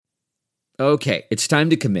Okay, it's time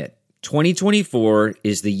to commit. 2024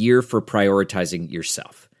 is the year for prioritizing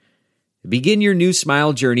yourself. Begin your new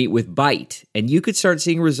smile journey with Byte, and you could start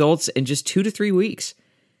seeing results in just 2 to 3 weeks.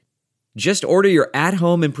 Just order your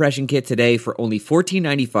at-home impression kit today for only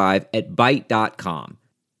 $14.95 at Byte.com.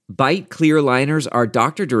 Byte clear liners are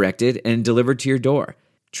doctor-directed and delivered to your door.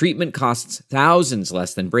 Treatment costs thousands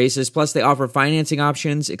less than braces, plus they offer financing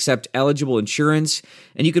options, accept eligible insurance,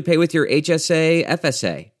 and you could pay with your HSA,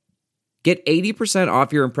 FSA. Get 80%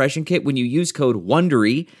 off your impression kit when you use code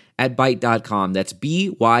WONDERY at Byte.com. That's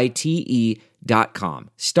BYTE.com.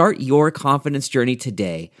 Start your confidence journey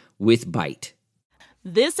today with Byte.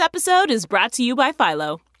 This episode is brought to you by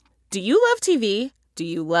Philo. Do you love TV? Do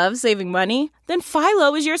you love saving money? Then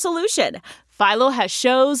Philo is your solution. Philo has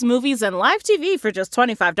shows, movies, and live TV for just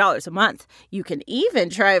 $25 a month. You can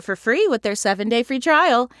even try it for free with their 7-day free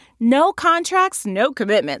trial. No contracts, no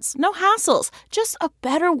commitments, no hassles. Just a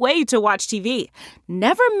better way to watch TV.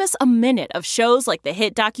 Never miss a minute of shows like the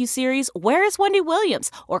hit docuseries Where is Wendy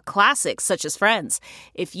Williams? Or classics such as Friends.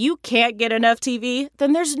 If you can't get enough TV,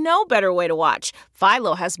 then there's no better way to watch.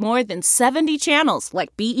 Philo has more than 70 channels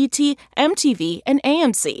like BET, MTV, and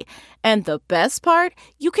AMC. And the best part?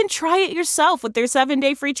 You can try it yourself with their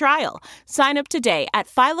 7-day free trial. Sign up today at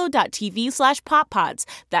philo.tv/poppods.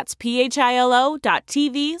 That's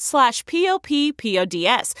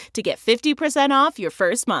philo.tv/POPPODS to get 50% off your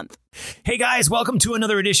first month. Hey guys, welcome to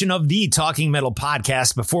another edition of the Talking Metal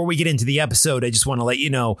Podcast. Before we get into the episode, I just want to let you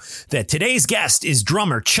know that today's guest is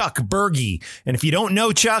drummer Chuck Burgi. And if you don't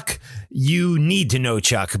know Chuck, you need to know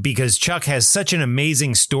Chuck because Chuck has such an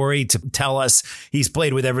amazing story to tell us. He's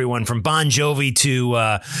played with everyone from Bon Jovi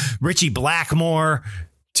to Richie Blackmore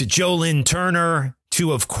to Joe Lynn Turner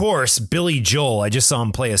to, of course, Billy Joel. I just saw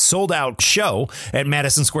him play a sold-out show at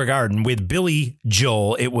Madison Square Garden with Billy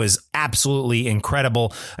Joel. It was absolutely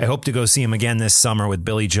incredible. I hope to go see him again this summer with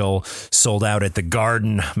Billy Joel, sold out at the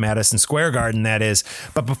Garden, Madison Square Garden, that is.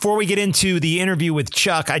 But before we get into the interview with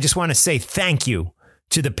Chuck, I just want to say thank you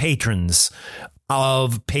to the patrons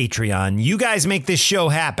of Patreon. You guys make this show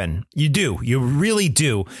happen. You do. You really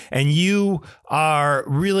do. And you are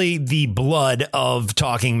really the blood of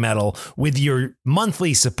Talking Metal with your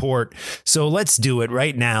monthly support. So let's do it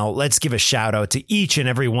right now. Let's give a shout out to each and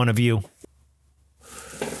every one of you.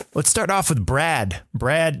 Let's start off with Brad.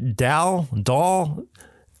 Brad Dahl.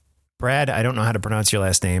 Brad, I don't know how to pronounce your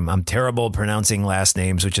last name. I'm terrible pronouncing last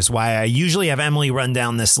names, which is why I usually have Emily run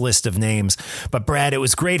down this list of names. But Brad, it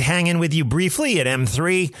was great hanging with you briefly at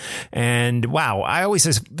M3. And wow, I always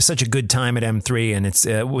have such a good time at M3. And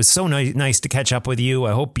it was so nice to catch up with you.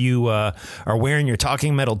 I hope you are wearing your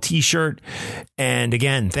Talking Metal t-shirt. And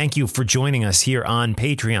again, thank you for joining us here on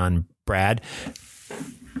Patreon, Brad.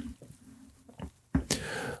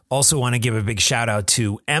 Also want to give a big shout out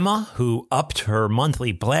to Emma, who upped her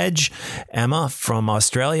monthly pledge. Emma from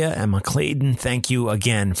Australia, Emma Clayton, thank you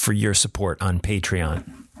again for your support on Patreon.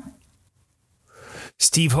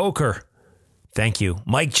 Steve Hoker, thank you.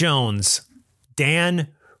 Mike Jones, Dan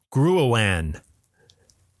Gruawan,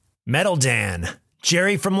 Metal Dan,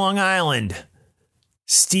 Jerry from Long Island,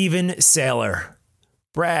 Steven Saylor,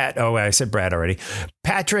 Brad, oh, I said Brad already,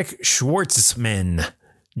 Patrick Schwartzman,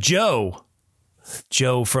 Joe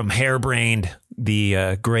from Hairbrained,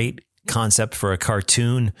 the great concept for a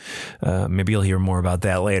cartoon. Maybe you'll hear more about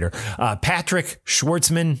that later. Patrick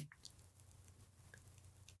Schwartzman.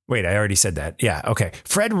 Wait, I already said that. Yeah, okay.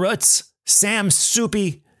 Fred Rutz, Sam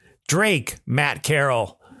Soupy, Drake, Matt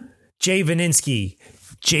Carroll, Jay Vaninsky,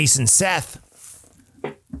 Jason Seth,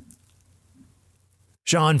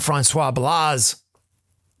 Jean-Francois Blaz,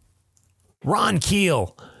 Ron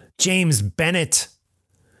Keel, James Bennett,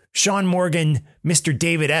 Sean Morgan, Mr.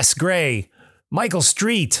 David S. Gray, Michael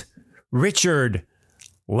Street, Richard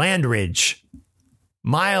Landridge,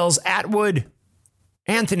 Miles Atwood,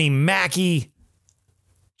 Anthony Mackey,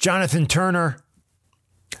 Jonathan Turner,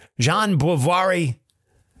 Jean Boivoire,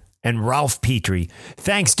 and Ralph Petrie.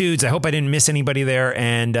 Thanks, dudes. I hope I didn't miss anybody there.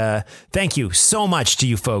 And thank you so much to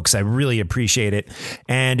you folks. I really appreciate it.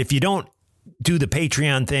 And if you don't do the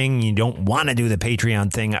Patreon thing, you don't want to do the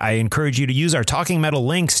Patreon thing, I encourage you to use our Talking Metal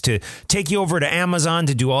links to take you over to Amazon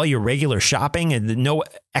to do all your regular shopping and no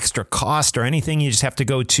extra cost or anything. You just have to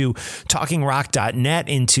go to talkingrock.net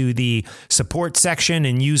into the support section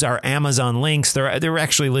and use our Amazon links. They're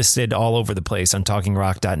actually listed all over the place on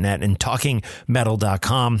talkingrock.net and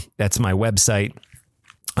talkingmetal.com. That's my website.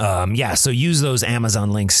 So use those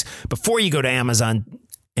Amazon links before you go to Amazon.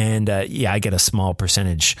 And I get a small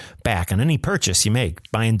percentage back on any purchase you make.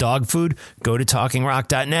 Buying dog food, go to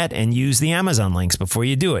talkingrock.net and use the Amazon links before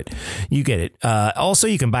you do it. You get it. Also,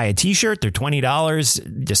 you can buy a t-shirt. They're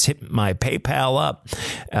 $20. Just hit my PayPal up,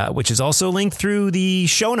 which is also linked through the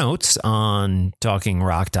show notes on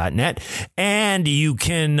talkingrock.net. And you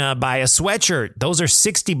can buy a sweatshirt. Those are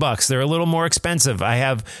 $60. They're a little more expensive. I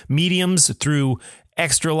have mediums through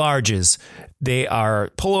extra larges. They are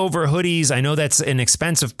pullover hoodies. I know that's an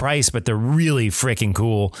expensive price, but they're really freaking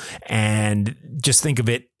cool. And just think of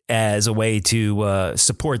it as a way to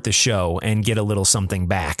support the show and get a little something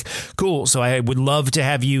back. Cool. So I would love to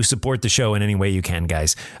have you support the show in any way you can,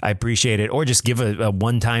 guys. I appreciate it. Or just give a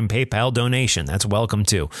one-time PayPal donation. That's welcome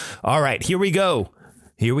too. All right, here we go.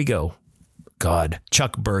 God,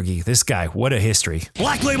 Chuck Burgi, this guy, what a history.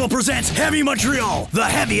 Black Label presents Heavy Montreal, the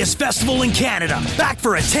heaviest festival in Canada. Back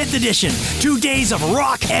for a 10th edition. 2 days of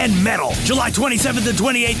rock and metal. July 27th and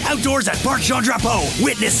 28th, outdoors at Parc Jean Drapeau.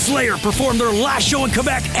 Witness Slayer perform their last show in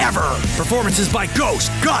Quebec ever. Performances by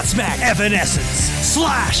Ghost, Godsmack, Evanescence,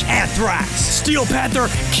 Slash, Anthrax, Steel Panther,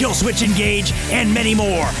 Killswitch Engage, and many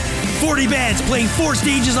more. 40 bands playing 4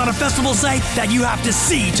 stages on a festival site that you have to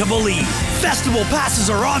see to believe. Festival passes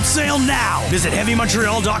are on sale now. Visit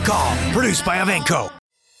HeavyMontreal.com. Produced by Avenco.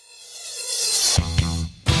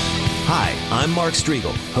 Hi, I'm Mark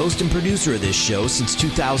Striegel, host and producer of this show since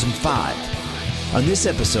 2005. On this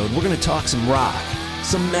episode, we're going to talk some rock,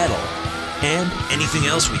 some metal, and anything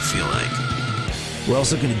else we feel like. We're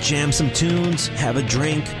also going to jam some tunes, have a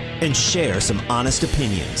drink, and share some honest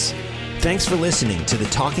opinions. Thanks for listening to the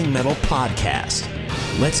Talking Metal Podcast.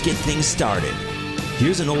 Let's get things started.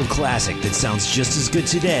 Here's an old classic that sounds just as good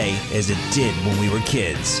today as it did when we were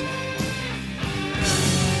kids.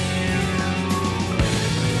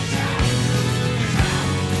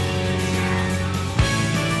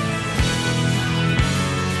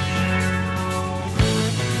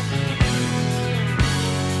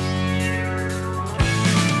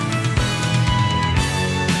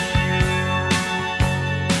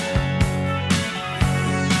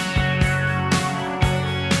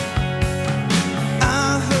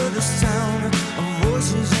 Sound of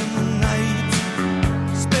voices in the night.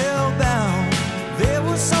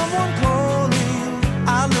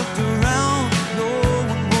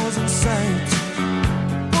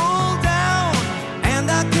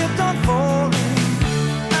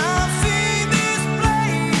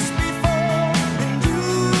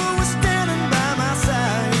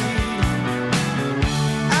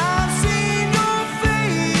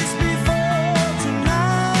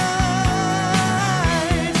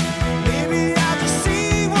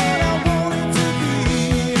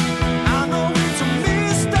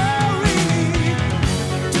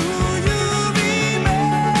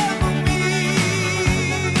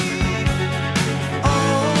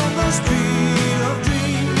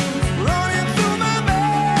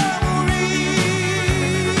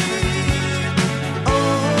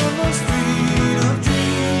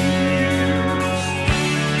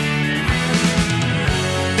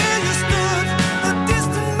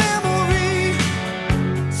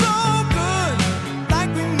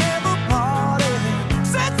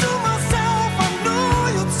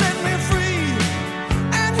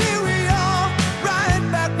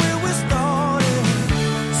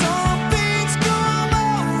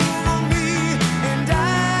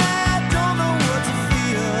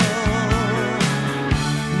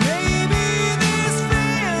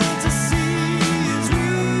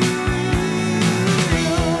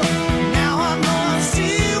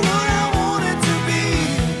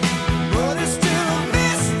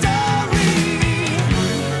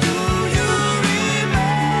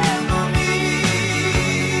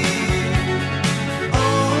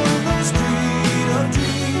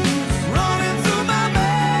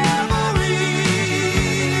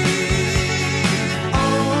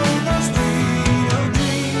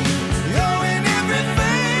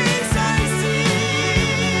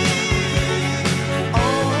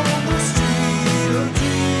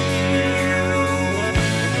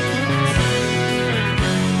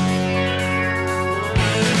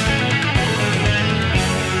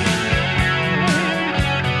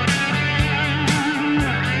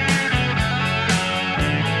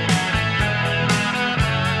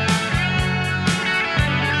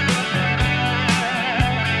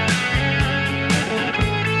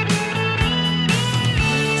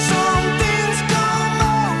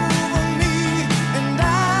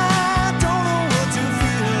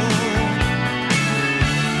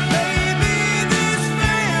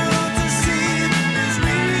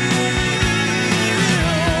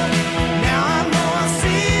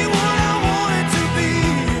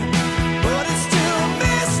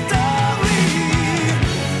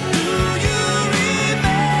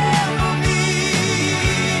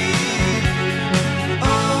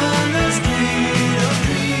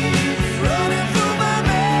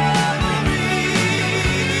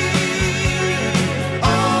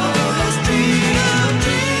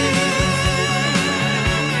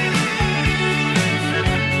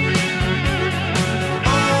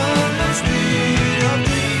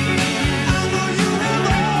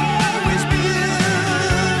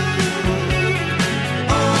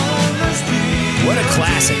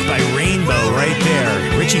 classic by Rainbow right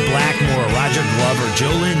there. Richie Blackmore, Roger Glover,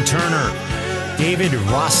 Jolynn Turner, David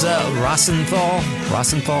Rosenthal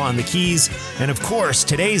on the keys, and of course,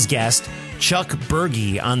 today's guest, Chuck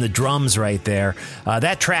Burgi on the drums right there.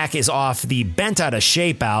 That track is off the Bent Out of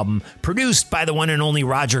Shape album, produced by the one and only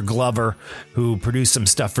Roger Glover, who produced some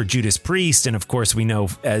stuff for Judas Priest, and of course we know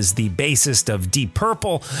as the bassist of Deep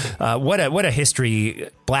Purple. What a history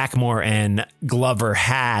Blackmore and Glover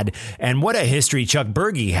had, and what a history Chuck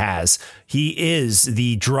Burgi has. He is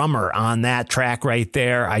the drummer on that track right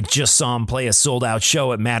there. I just saw him play a sold-out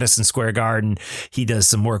show at Madison Square Garden. He does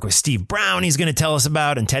some work with Steve Brown he's going to tell us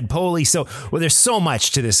about, and Ted Poley. So, well, there's so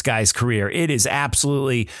much to this guy's career. It is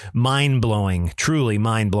absolutely mind-blowing, truly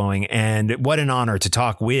mind-blowing, and what an honor to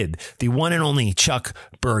talk with the one and only Chuck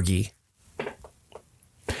Burgi.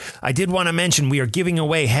 I did want to mention we are giving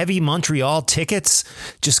away Heavy Montreal tickets.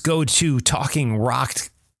 Just go to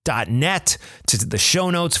talkingrock.net to the show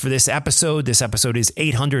notes for this episode. This episode is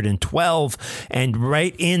 812. And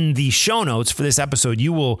right in the show notes for this episode,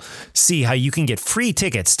 you will see how you can get free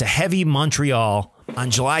tickets to Heavy Montreal on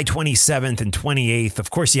July 27th and 28th.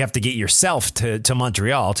 Of course, you have to get yourself to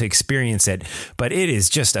Montreal to experience it, but it is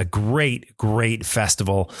just a great, great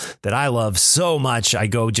festival that I love so much. I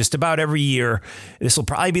go just about every year. This will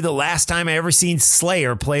probably be the last time I ever seen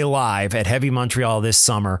Slayer play live at Heavy Montreal this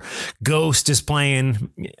summer. Ghost is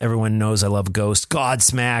playing. Everyone knows I love Ghost.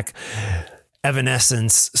 Godsmack,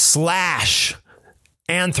 Evanescence, Slash,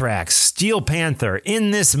 Anthrax, Steel Panther, In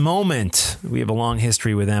This Moment. We have a long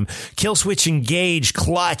history with them. Killswitch Engage,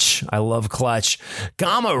 Clutch. I love Clutch.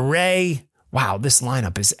 Gamma Ray. Wow, this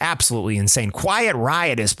lineup is absolutely insane. Quiet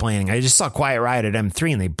Riot is playing. I just saw Quiet Riot at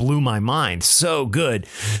M3 and they blew my mind. So good.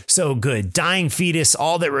 So good. Dying Fetus,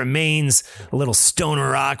 All That Remains, a little stoner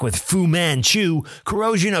rock with Fu Manchu,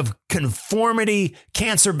 Corrosion of Conformity,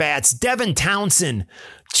 Cancer Bats, Devin Townsend.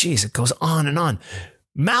 Jeez, it goes on and on.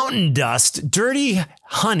 Mountain Dust, Dirty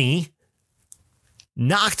Honey,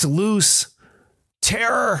 Knocked Loose,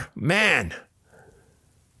 Terror, man,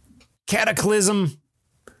 Cataclysm,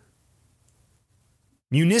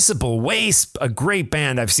 Municipal Waste, a great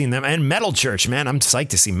band. I've seen them, and Metal Church, man. I'm psyched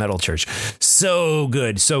to see Metal Church. So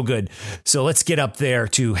good, so good. So let's get up there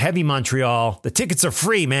to Heavy Montreal. The tickets are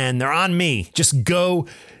free, man. They're on me. Just go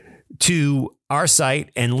to our site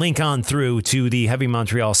and link on through to the Heavy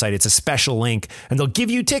Montreal site. It's a special link and they'll give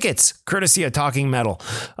you tickets courtesy of Talking Metal.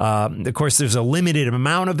 Of course, there's a limited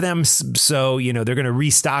amount of them. So, you know, they're going to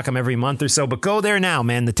restock them every month or so, but go there now,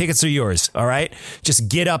 man. The tickets are yours. All right. Just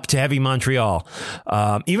get up to Heavy Montreal.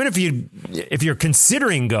 Even if you're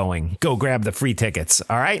considering going, go grab the free tickets.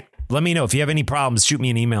 All right. Let me know if you have any problems. Shoot me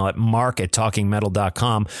an email at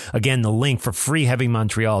mark@talkingmetal.com. Again, the link for free Heavy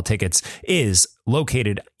Montreal tickets is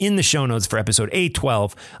located in the show notes for episode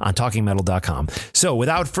 812 on talkingmetal.com. So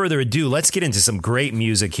without further ado, let's get into some great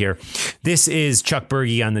music here. This is Chuck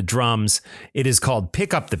Burgi on the drums. It is called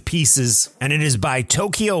Pick Up the Pieces, and it is by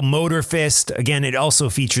Tokyo Motor Fist. Again, it also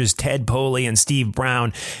features Ted Poley and Steve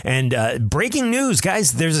Brown. And breaking news,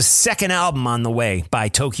 guys, there's a second album on the way by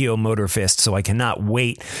Tokyo Motor Fist, so I cannot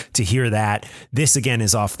wait to hear that. This, again,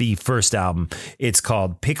 is off the first album. It's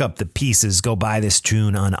called Pick Up the Pieces. Go buy this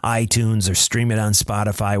tune on iTunes or stream it on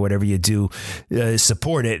Spotify, whatever you do.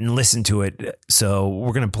 Support it and listen to it. So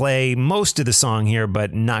we're going to play most of the song here,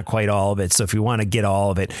 but not quite all of it. So if you want to get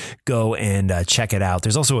all of it, go and check it out.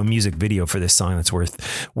 There's also a music video for this song that's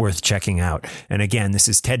worth checking out. And again, this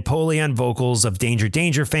is Ted Poley on vocals of Danger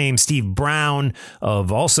Danger fame, Steve Brown of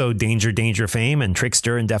also Danger Danger fame and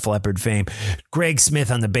Trickster and Def Leppard fame, Greg Smith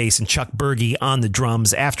on the bass, and Chuck Burgi on the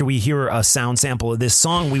drums. After we hear a sound sample of this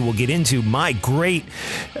song, we will get into my great,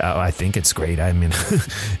 I think it's great. I mean,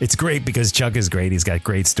 it's great because Chuck is great. He's got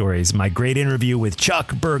great stories. My great interview with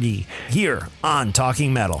Chuck Burgi here on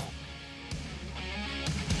Talking Metal.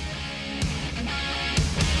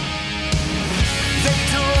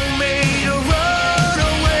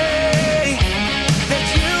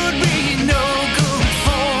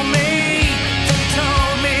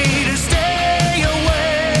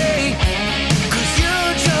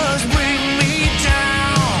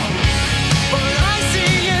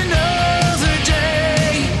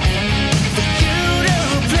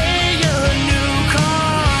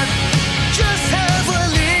 Just have a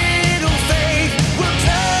little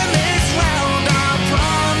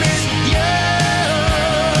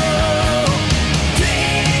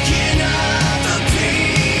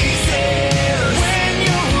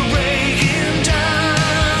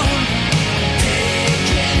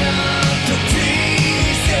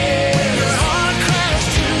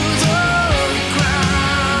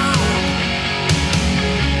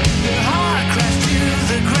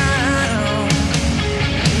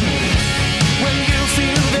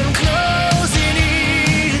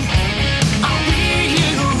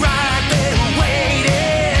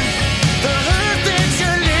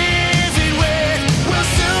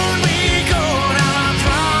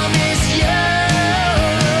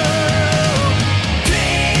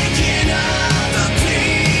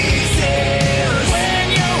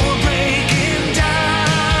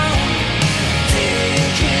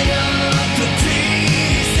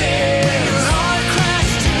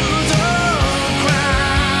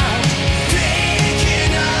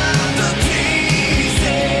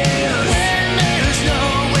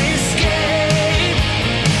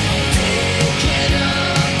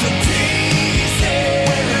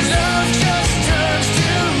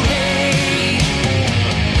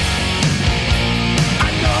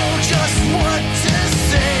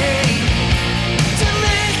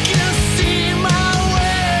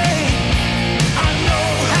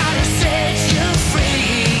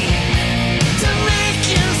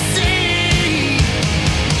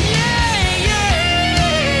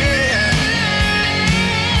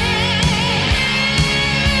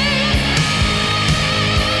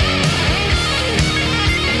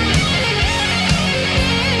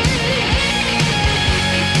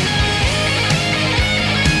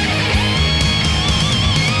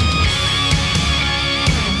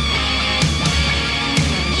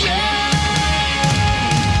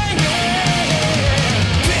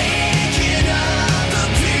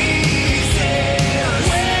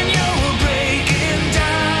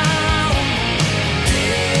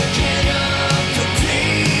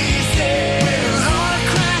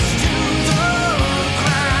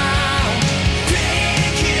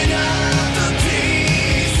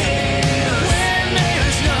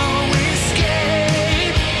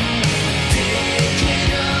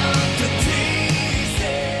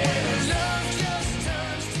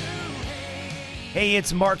everybody.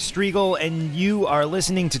 It's Mark Striegel, and you are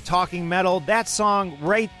listening to Talking Metal. That song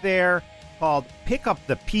right there called Pick Up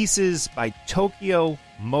the Pieces by Tokyo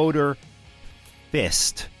Motor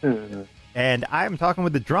Fist. And I'm talking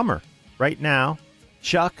with the drummer right now,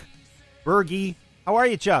 Chuck Burgi. How are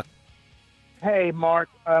you, Chuck? Hey, Mark.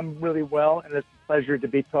 I'm really well, and it's a pleasure to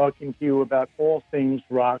be talking to you about all things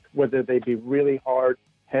rock, whether they be really hard,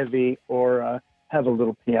 heavy, or have a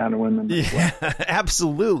little piano in them. Yeah,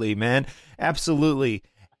 absolutely, man. Absolutely.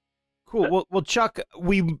 Cool. Well, Chuck,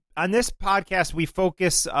 on this podcast, we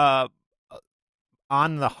focus on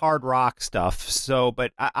the hard rock stuff. So,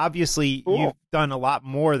 but obviously You've done a lot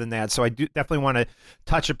more than that. So I do definitely want to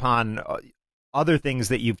touch upon other things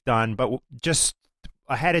that you've done, but just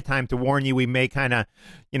ahead of time to warn you, we may kind of,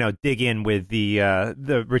 dig in with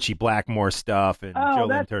the Richie Blackmore stuff and Joe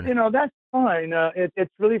Lynn Turner. That's fine.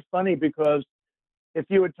 It's really funny because if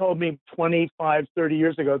you had told me 25, 30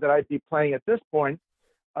 years ago that I'd be playing at this point,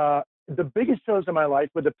 the biggest shows of my life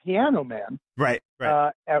with a piano man, right.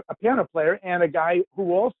 A piano player, and a guy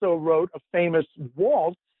who also wrote a famous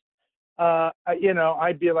waltz,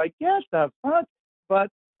 I'd be like, yes, the fuck. But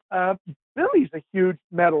Billy's a huge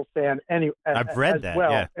metal fan anyway. I've read that,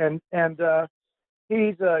 well. yeah. And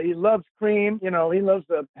he loves Cream. He loves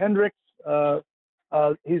Hendrix.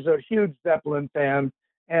 He's a huge Zeppelin fan,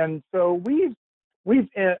 and so we've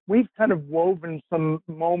kind of woven some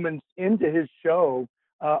moments into his show.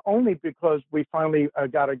 Only because we finally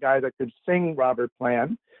got a guy that could sing Robert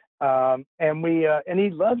Plant, and he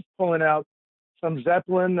loves pulling out some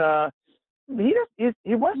Zeppelin. He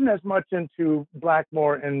wasn't as much into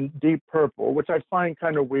Blackmore and Deep Purple, which I find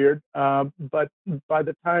kind of weird. But by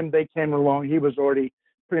the time they came along, he was already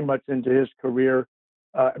pretty much into his career.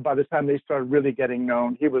 By the time they started really getting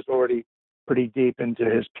known, he was already pretty deep into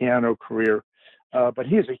his piano career. But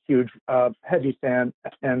he's a huge heavy fan,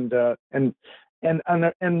 and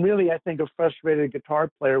really, I think a frustrated guitar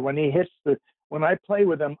player when when I play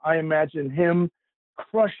with him, I imagine him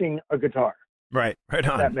crushing a guitar. Right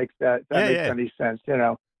on. That makes any sense,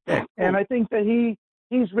 Yeah, cool. And I think that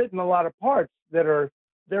he's written a lot of parts that are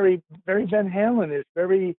very, very Van Halen-ish,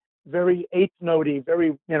 very, very eighth notey,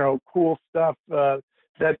 very cool stuff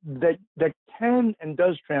that can and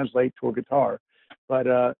does translate to a guitar. But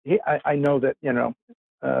I know that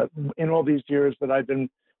in all these years that I've been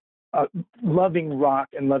loving rock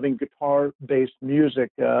and loving guitar-based music,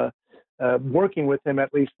 working with him,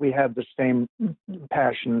 at least we have the same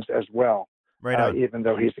passions as well. Right on. Even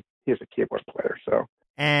though he's a keyboard player. So.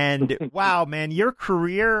 And wow, man, your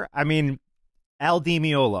career! I mean, Al Di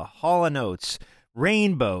Meola, Hall & Oates,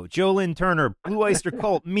 Rainbow, Joe Lynn Turner, Blue Oyster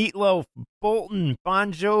Cult, Meatloaf, Bolton,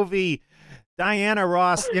 Bon Jovi, Diana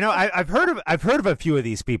Ross. I've heard of a few of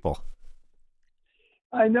these people.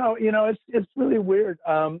 I know, it's really weird.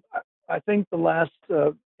 I think the last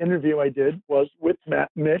interview I did was with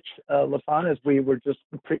Mitch LaFon, as we were just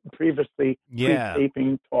previously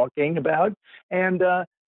pre-taping talking about, and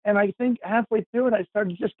I think halfway through it, I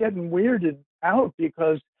started just getting weirded out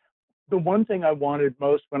because the one thing I wanted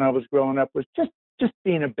most when I was growing up was just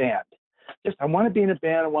be in a band. I want to be in a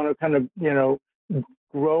band. I want to kind of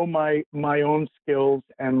grow my own skills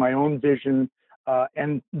and my own vision.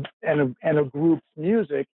 And a group's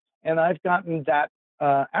music, and I've gotten that.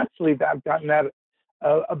 I've gotten that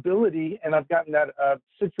ability, and I've gotten that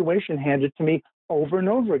situation handed to me over and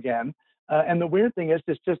over again. And the weird thing is,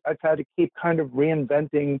 it's just I've had to keep kind of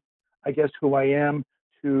reinventing, I guess, who I am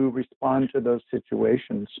to respond to those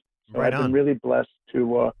situations. So right I've been really blessed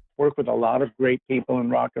to work with a lot of great people in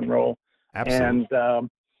rock and roll, absolutely,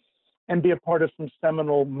 and be a part of some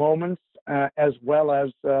seminal moments, as well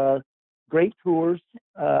as great tours.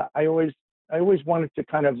 I always wanted to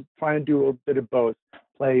kind of try and do a bit of both,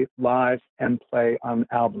 play live and play on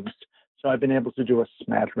albums. So I've been able to do a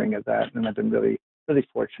smattering of that, and I've been really, really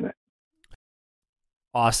fortunate.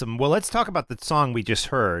 Awesome. Well, let's talk about the song we just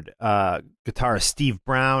heard. Guitarist Steve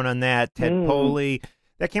Brown on that, Ted Poley.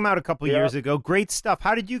 That came out a couple years ago. Great stuff.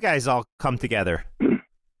 How did you guys all come together?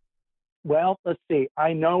 Well, let's see.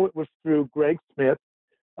 I know it was through Greg Smith,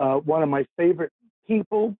 one of my favorite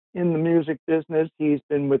people in the music business. He's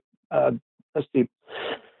been with, let's see.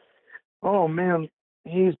 Oh, man.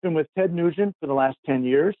 He's been with Ted Nugent for the last 10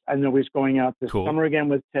 years. I know he's going out this summer again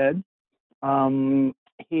with Ted.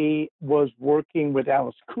 He was working with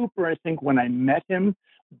Alice Cooper, I think, when I met him.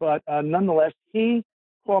 But nonetheless, he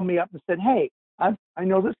called me up and said, hey, I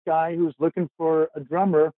know this guy who's looking for a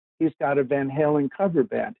drummer. He's got a Van Halen cover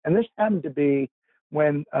band. And this happened to be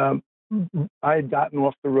when I had gotten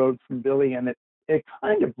off the road from Billy, and it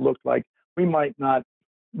kind of looked like we might not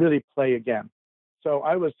really play again. So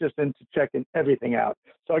I was just into checking everything out.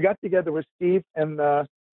 So I got together with Steve and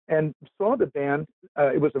saw the band.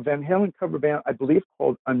 It was a Van Halen cover band, I believe,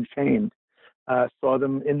 called Unchained. Saw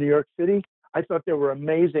them in New York City. I thought they were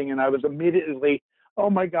amazing, and I was immediately, oh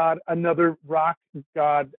my God, another rock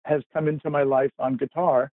god has come into my life on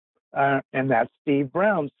guitar, and that's Steve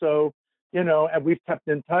Brown. So, you know, and we've kept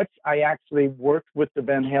in touch. I actually worked with the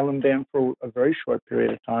Van Halen band for a very short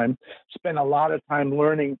period of time, spent a lot of time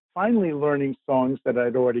finally learning songs that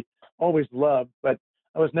I'd always loved, but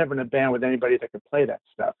I was never in a band with anybody that could play that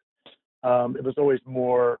stuff. It was always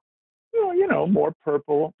more, more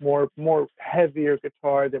Purple, more heavier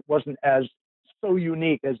guitar that wasn't as so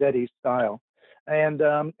unique as Eddie's style. And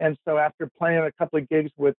so after playing a couple of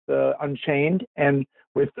gigs with Unchained, and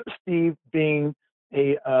with Steve being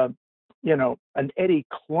an Eddie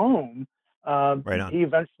clone, Right on.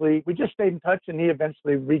 we just stayed in touch, and he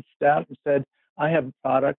eventually reached out and said, I have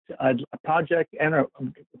a project and a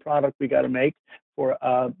product we got to make for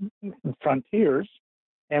Frontiers.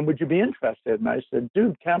 And would you be interested? And I said,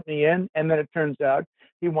 dude, count me in. And then it turns out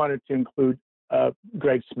he wanted to include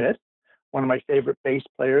Greg Smith, one of my favorite bass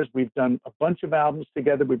players. We've done a bunch of albums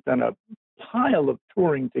together. We've done a pile of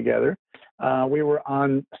touring together. We were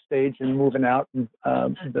on stage and moving out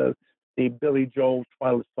the Billy Joel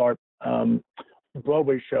Twyla Tharp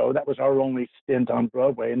Broadway show. That was our only stint on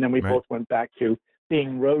Broadway. And then we both went back to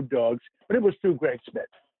being road dogs. But it was through Greg Smith.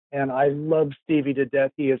 And I love Stevie to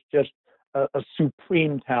death. He is just a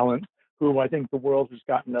supreme talent who I think the world has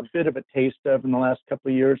gotten a bit of a taste of in the last couple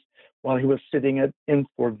of years while he was sitting in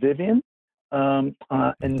for Vivian and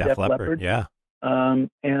Def Leppard. Yeah. And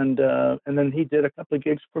then he did a couple of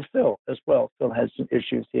gigs for Phil as well. Phil had some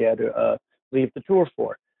issues he had to leave the tour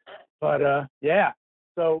for. But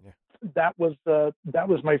so that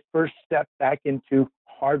was my first step back into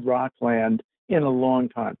hard rock land in a long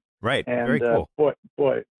time. Right. And very cool.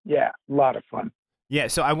 Boy, yeah, a lot of fun. Yeah,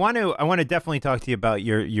 so I want to definitely talk to you about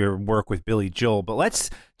your work with Billy Joel, but let's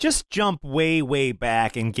just jump way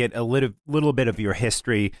back and get a little bit of your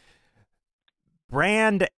history.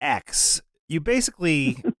 Brand X, you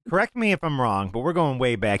basically, correct me if I'm wrong, but we're going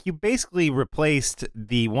way back. You basically replaced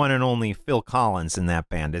the one and only Phil Collins in that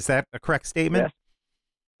band. Is that a correct statement? Yes,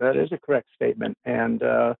 that is a correct statement. And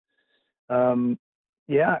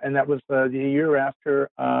and that was the year after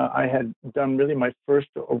I had done really my first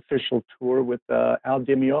official tour with Al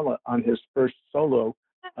Di Meola on his first solo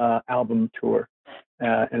album tour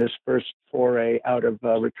and his first foray out of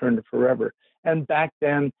Return to Forever. And back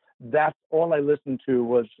then, that's all I listened to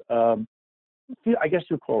was, I guess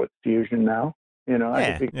you call it fusion now.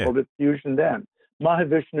 I think we called it fusion then.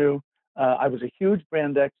 Mahavishnu, I was a huge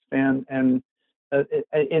Brand X fan, and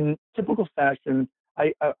in typical fashion,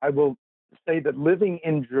 I will say that living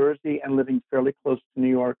in Jersey and living fairly close to New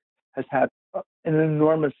York has had an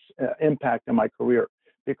enormous impact on my career,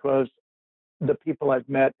 because the people I've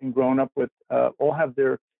met and grown up with all have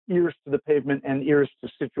their ears to the pavement and ears to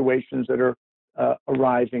situations that are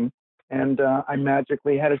arriving. And I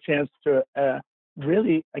magically had a chance to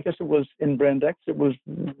really, I guess it was in Brand X, it was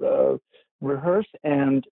rehearse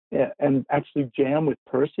and actually jam with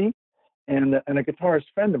Percy and a guitarist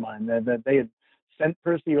friend of mine that they had sent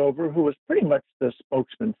Percy over, who was pretty much the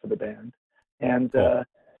spokesman for the band, and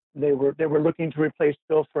they were looking to replace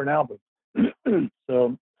Phil for an album.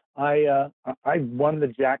 So I won the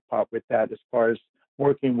jackpot with that, as far as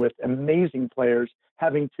working with amazing players,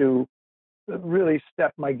 having to really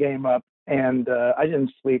step my game up, and I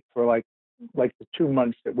didn't sleep for like the 2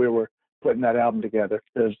 months that we were putting that album together,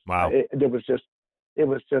 because it was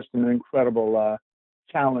just an incredible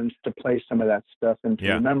challenge to play some of that stuff and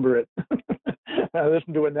to remember it. I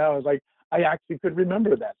listen to it now, it's like I actually could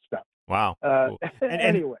remember that stuff. Wow. Cool.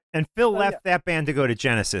 Anyway. And Phil left that band to go to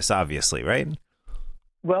Genesis, obviously, right?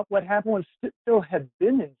 Well, what happened was Phil had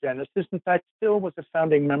been in Genesis. In fact, Phil was a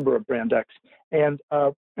founding member of Brand X. And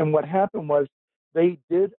what happened was they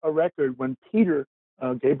did a record when Peter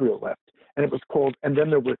Gabriel left, and it was called And Then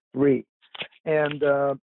There Were Three. And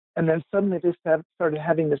then suddenly they started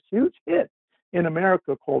having this huge hit in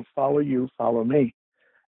America called Follow You, Follow Me.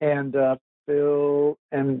 And Phil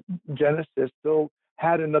and Genesis still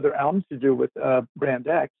had another album to do with Brand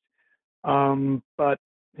X, but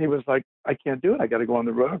he was like, I can't do it. I got to go on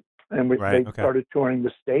the road. And they started touring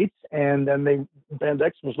the States, and then Brand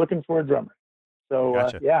X was looking for a drummer. So,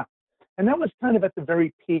 gotcha. And that was kind of at the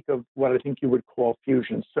very peak of what I think you would call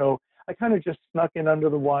fusion. So I kind of just snuck in under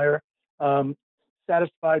the wire,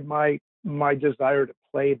 satisfied my desire to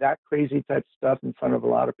play that crazy type stuff in front of a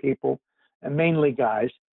lot of people, and mainly guys.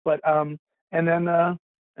 But and then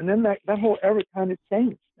that whole era kind of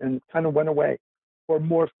changed and kind of went away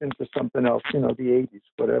morphed into something else, the 80s,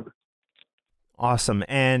 whatever. Awesome.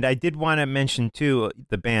 And I did want to mention, too,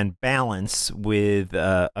 the band Balance with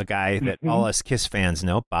a guy that all us Kiss fans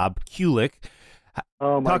know, Bob Kulick.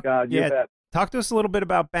 Oh, my God. You bet. Talk to us a little bit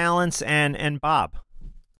about Balance and Bob.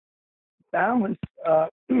 Balance,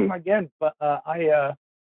 again, but I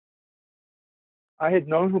had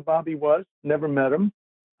known who Bobby was, never met him.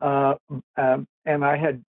 And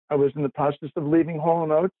I was in the process of leaving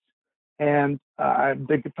Hall & Oates, and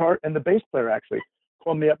the guitar and the bass player actually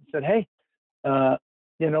called me up and said, "Hey,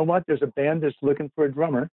 you know what? There's a band that's looking for a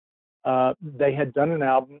drummer." They had done an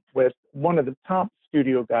album with one of the top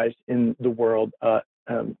studio guys in the world,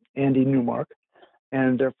 Andy Newmark,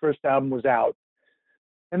 and their first album was out.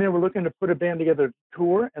 And they were looking to put a band together to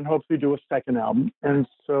tour and hopefully do a second album. And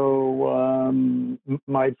so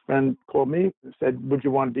my friend called me and said, "Would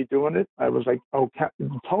you want to be doing it?" I was like, "Oh,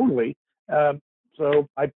 totally." So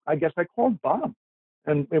I guess I called Bob,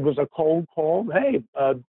 and it was a cold call. "Hey,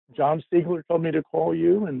 John Siegler told me to call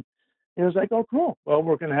you." And he was like, "Oh, cool. Well,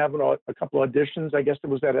 we're going to have a couple auditions." I guess it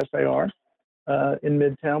was at SAR in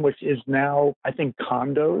Midtown, which is now, I think,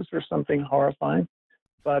 condos or something horrifying.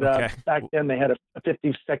 But back then they had a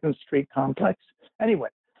 52nd Street complex. Anyway,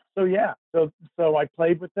 so I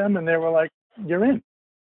played with them, and they were like, "You're in."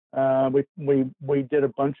 We did a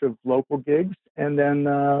bunch of local gigs, and then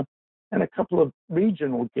and a couple of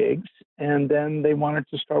regional gigs, and then they wanted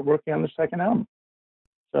to start working on the second album.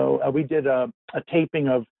 So we did a taping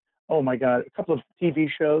of, oh my God, a couple of TV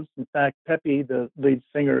shows. In fact, Pepe, the lead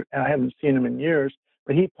singer, and I haven't seen him in years,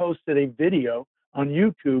 but he posted a video on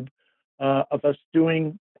YouTube of us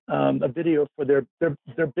doing a video for their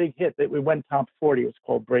big hit that we went top 40. It's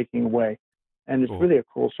called "Breaking Away," and it's really a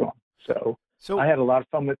cool song. So I had a lot of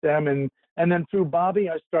fun with them, and then through Bobby,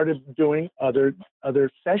 I started doing other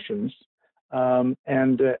sessions, and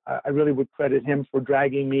I really would credit him for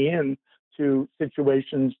dragging me in to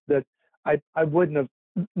situations that I wouldn't have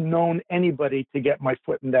known anybody to get my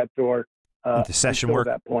foot in that door. Into session work.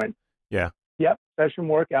 At that point. Yeah. Yep. Session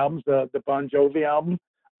work albums, the Bon Jovi album,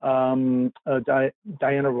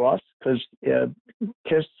 Diana Ross, because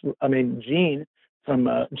Gene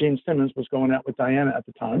from Gene Simmons was going out with Diana at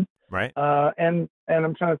the time. Right. And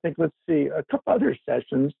I'm trying to think, let's see, a couple other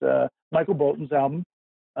sessions, Michael Bolton's album,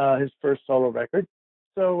 his first solo record.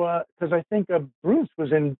 So, because I think Bruce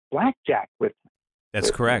was in Blackjack with him.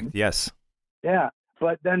 That's correct. Him. Yes. Yeah.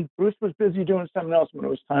 But then Bruce was busy doing something else when it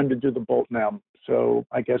was time to do the Bolton album. So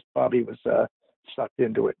I guess Bobby was sucked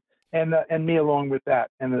into it. And me along with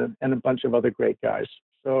that, and a bunch of other great guys.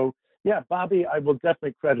 So yeah, Bobby, I will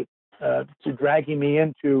definitely credit to dragging me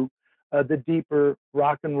into the deeper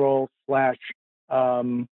rock and roll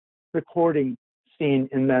 / recording scene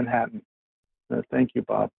in Manhattan. Thank you,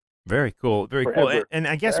 Bob. Very cool. Very Forever. cool. And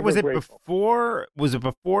I guess was it before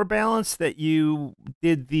Balance that you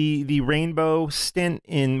did the Rainbow stint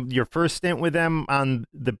in your first stint with them on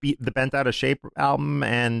the Bent Out of Shape album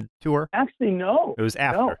and tour? Actually, no. It was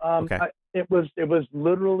after. No, okay. It was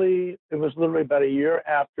literally about a year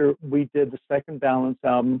after we did the second Balance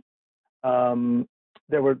album.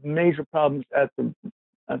 There were major problems at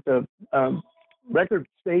the record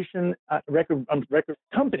station, record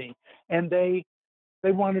company, and they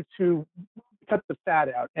wanted to cut the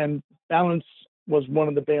fat out, and Balance was one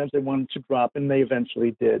of the bands they wanted to drop, and they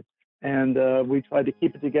eventually did. And we tried to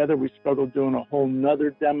keep it together. We struggled doing a whole nother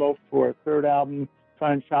demo for a third album,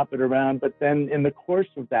 try and shop it around. But then in the course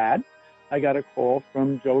of that, I got a call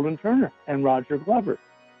from Joe Turner and Roger Glover.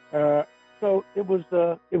 So it was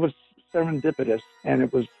serendipitous, and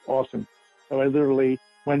it was awesome. So I literally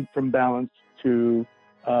went from Balance to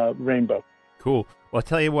Rainbow. Cool. Well, I'll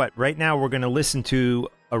tell you what, right now we're going to listen to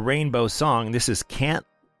a Rainbow song. This is Can't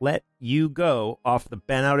Let You Go off the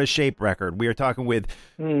Bent Out of Shape record. We are talking with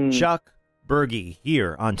Chuck Burgi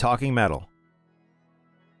here on Talking Metal.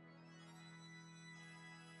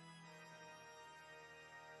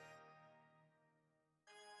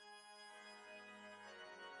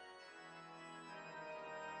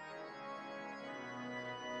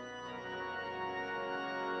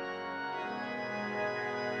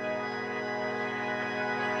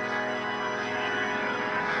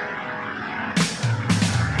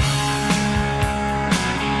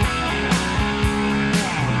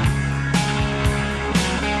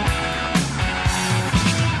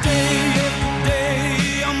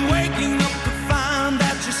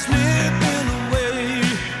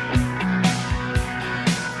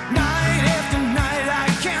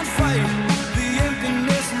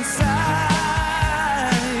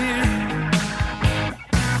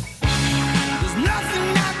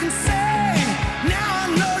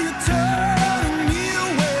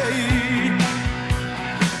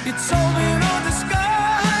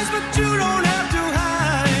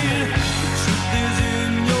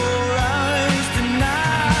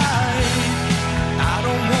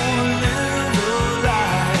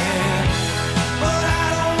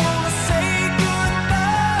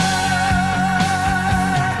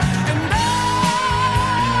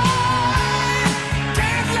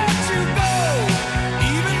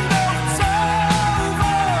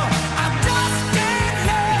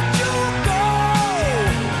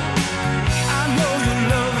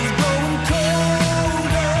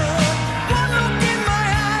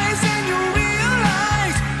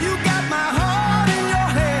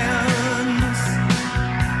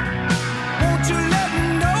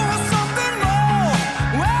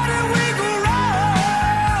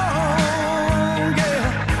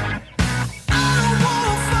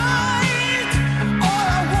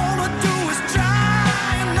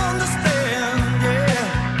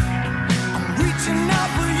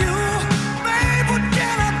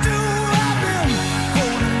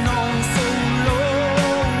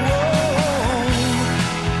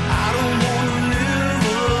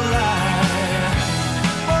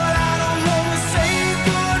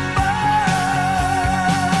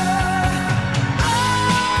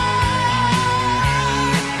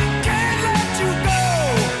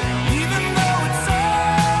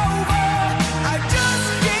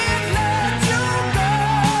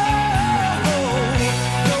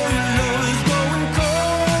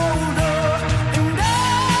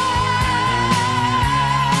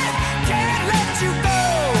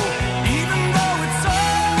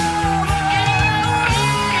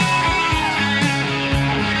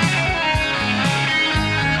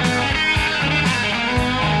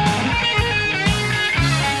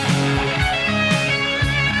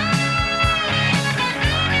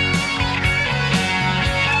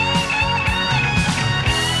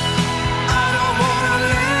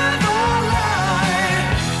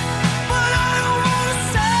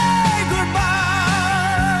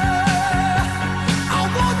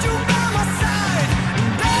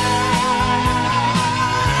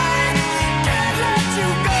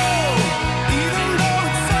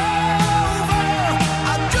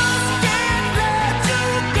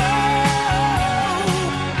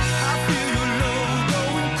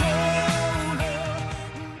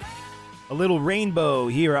 Little Rainbow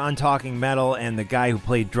here on Talking Metal, and the guy who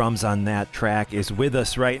played drums on that track is with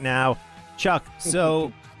us right now. Chuck,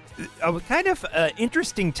 so a kind of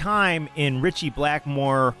interesting time in Ritchie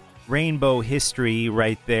Blackmore Rainbow history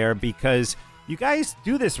right there, because you guys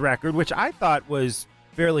do this record, which I thought was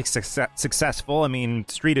fairly successful. I mean,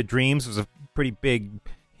 Street of Dreams was a pretty big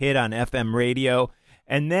hit on FM radio.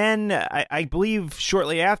 And then I believe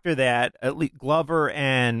shortly after that, at least Glover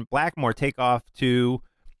and Blackmore take off to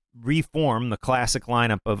reform the classic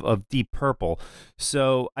lineup of Deep Purple.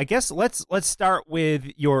 So I guess let's start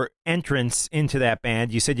with your entrance into that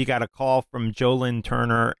band. You said you got a call from Jolyn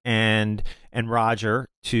Turner and Roger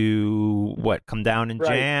to come down and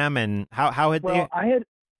jam, and how had they?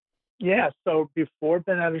 So before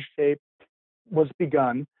Bent Out of Shape was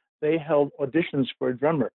begun, they held auditions for a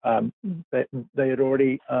drummer. They had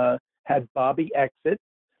already had Bobby exit,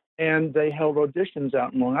 and they held auditions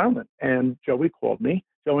out in Long Island. And Joey called me.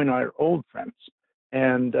 Joey and I are old friends,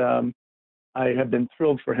 and I have been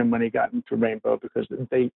thrilled for him when he got into Rainbow, because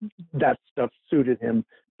that stuff suited him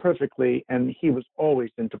perfectly, and he was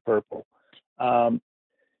always into Purple.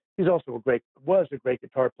 He's also was a great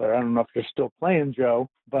guitar player. I don't know if you're still playing, Joe,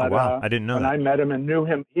 but I didn't know when that. I met him and knew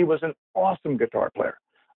him, he was an awesome guitar player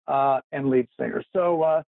and lead singer.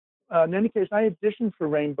 So in any case, I auditioned for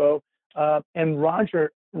Rainbow, and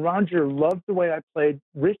Roger loved the way I played.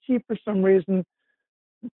 Ritchie, for some reason,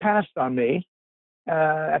 passed on me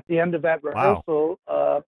at the end of that rehearsal.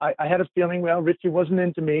 Wow. I had a feeling, Ritchie wasn't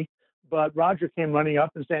into me, but Roger came running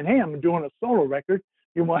up and saying, "Hey, I'm doing a solo record.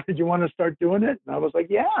 You want to start doing it?" And I was like,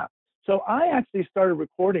 "Yeah." So I actually started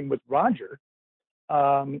recording with Roger.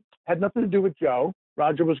 Had nothing to do with Joe.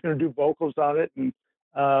 Roger was going to do vocals on it, and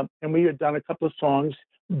we had done a couple of songs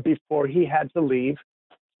before he had to leave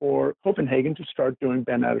for Copenhagen to start doing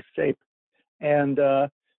Bent Out of Shape. And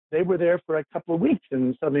they were there for a couple of weeks,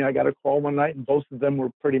 and suddenly I got a call one night, and both of them were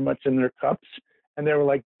pretty much in their cups, and they were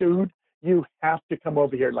like, "Dude, you have to come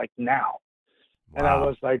over here, like, now." Wow. And I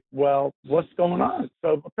was like, "Well, what's going on?"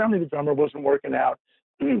 So apparently the drummer wasn't working out.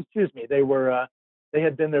 Excuse me. They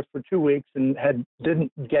had been there for 2 weeks and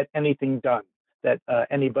didn't get anything done that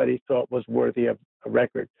anybody thought was worthy of a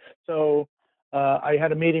record. So I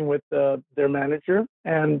had a meeting with their manager,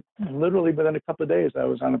 and literally within a couple of days, I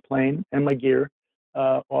was on a plane and my gear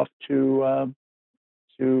off to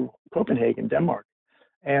Copenhagen, Denmark.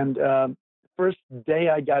 And first day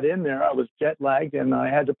I got in there, I was jet lagged, and I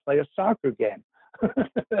had to play a soccer game.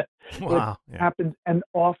 Wow. It happened an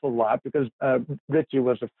awful lot because Ritchie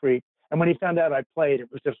was a freak. And when he found out I played, it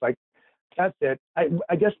was just like, that's it.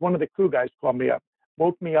 I guess one of the crew guys called me up,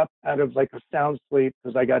 woke me up out of like a sound sleep,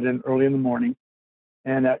 because I got in early in the morning.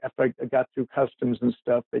 And after I got through customs and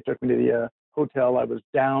stuff, they took me to the hotel. I was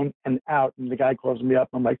down and out, and the guy calls me up.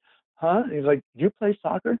 I'm like, "Huh?" And he's like, "Do you play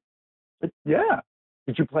soccer?" I said, "Yeah."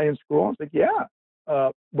 "Did you play in school?" I was like, "Yeah."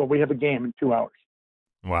 "Well, we have a game in 2 hours."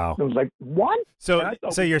 Wow. I was like, "What?"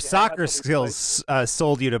 So your soccer skills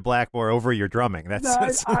sold you to Blackmore over your drumming.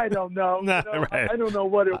 That's I don't know. Right. I don't know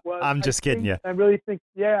what it was. I'm just kidding you. I really think,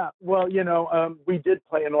 yeah. Well, we did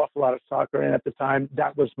play an awful lot of soccer, and at the time,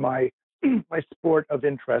 that was my sport of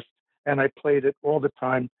interest, and I played it all the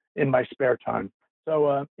time in my spare time.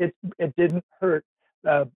 So it didn't hurt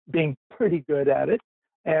being pretty good at it,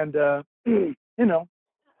 and and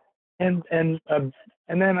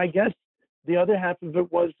then I guess the other half of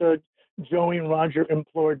it was Joey and Roger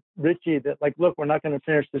implored Ritchie that, like, "Look, we're not going to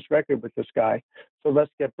finish this record with this guy, so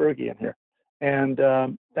let's get Burgi in here." And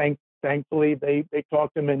thankfully they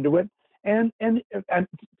talked him into it. And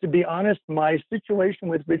to be honest, my situation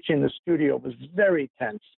with Ritchie in the studio was very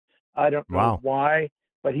tense. I don't know why,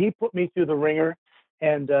 but he put me through the ringer,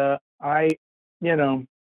 and I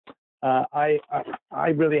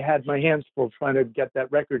really had my hands full trying to get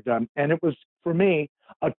that record done. And it was, for me,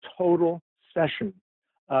 a total session.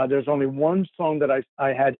 There's only one song that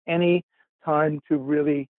I had any time to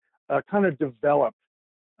really kind of develop,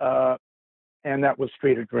 and that was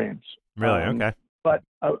Street of Dreams. Really? Okay. But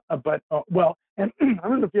and I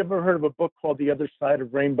don't know if you ever heard of a book called The Other Side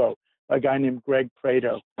of Rainbow, a guy named Greg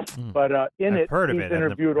Prado. But in I've heard of he's it.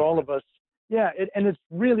 interviewed all of us. Yeah, and it's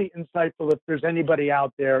really insightful if there's anybody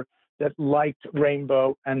out there that liked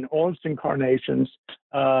Rainbow and all its incarnations.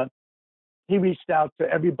 He reached out to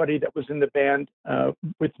everybody that was in the band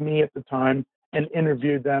with me at the time and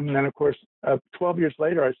interviewed them. And then, of course, 12 years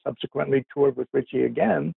later, I subsequently toured with Ritchie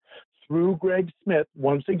again through Greg Smith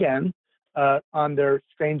once again on their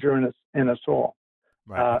Stranger in Us All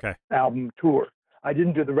album tour. I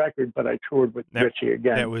didn't do the record, but I toured with Ritchie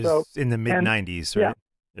again. That was in the mid-'90s, right?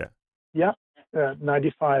 Yeah,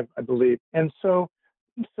 95, I believe. And so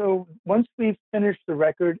so once we finished the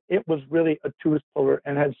record, it was really a tooth puller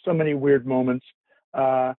and had so many weird moments.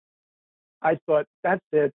 I thought, that's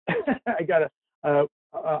it. I got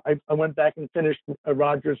I went back and finished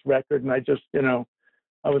Roger's record, and I just,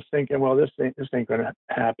 I was thinking, well, this ain't going to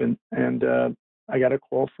happen. And I got a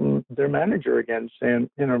call from their manager again saying,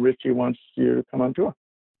 Richie wants you to come on tour.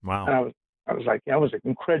 Wow. And I was like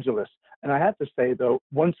incredulous. And I have to say, though,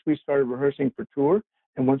 once we started rehearsing for tour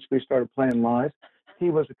and once we started playing live, he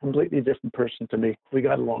was a completely different person to me. We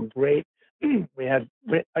got along great.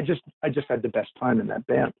 I just had the best time in that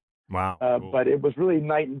band. Wow. Cool. But it was really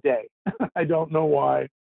night and day. I don't know why.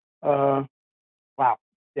 Wow.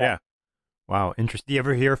 Yeah. Wow. Interesting. Do you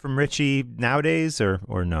ever hear from Richie nowadays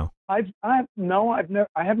or no? I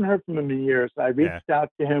haven't heard from him in years. I reached out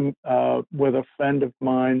to him with a friend of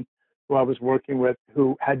mine who I was working with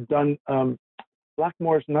who had done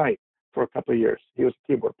Blackmore's Night for a couple of years. He was a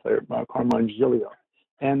keyboard player, Carmine Giglio.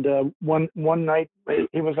 And one night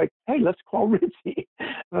he was like, "Hey, let's call Richie."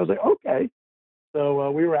 And I was like, "Okay."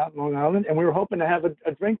 So we were out in Long Island, and we were hoping to have a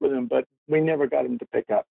drink with him, but we never got him to pick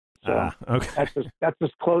up. So okay. that's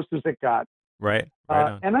as close as it got. Right.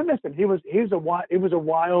 And I miss him. He was a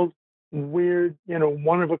wild, weird,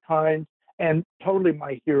 one of a kind, and totally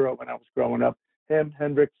my hero when I was growing up. Him,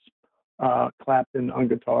 Hendrix, Clapton on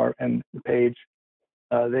guitar, and Page.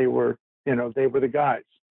 They were the guys.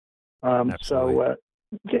 So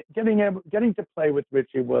getting to play with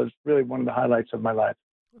Richie was really one of the highlights of my life.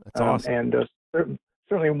 That's awesome. And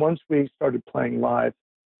certainly once we started playing live,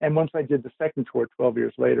 and once I did the second tour 12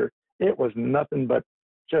 years later, it was nothing but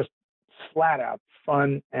just flat out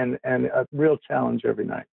fun and a real challenge every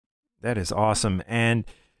night. That is awesome. And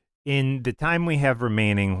in the time we have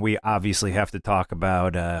remaining, we obviously have to talk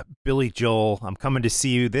about Billy Joel. I'm coming to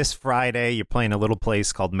see you this Friday. You're playing a little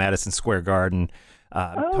place called Madison Square Garden.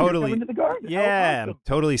 Totally. You're coming to the Garden. Yeah, awesome. I'm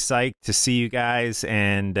totally psyched to see you guys.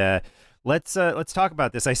 And let's talk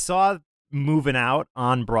about this. I saw Moving Out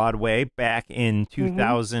on Broadway back in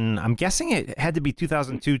 2000. I'm guessing it had to be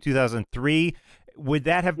 2002, 2003. Would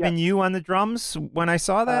that have been you on the drums when I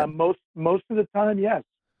saw that? Most of the time, yes.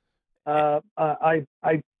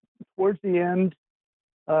 I towards the end,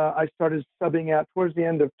 I started subbing out. Towards the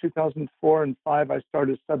end of 2004 and 5, I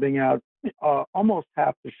started subbing out almost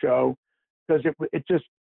half the show because it just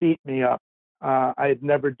beat me up. I had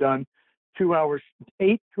never done 8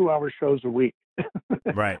 2-hour shows a week.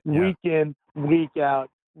 Right. Week in, week out,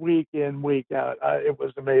 week in, week out. It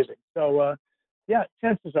was amazing. So,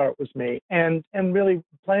 chances are it was me. And really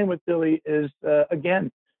playing with Billy is,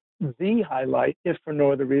 again, the highlight, if for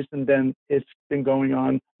no other reason than it's been going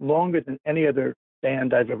on longer than any other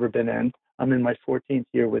band I've ever been in. I'm in my 14th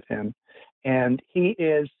year with him. And he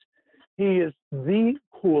is the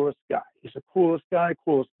coolest guy. He's the coolest guy,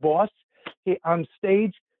 coolest boss. On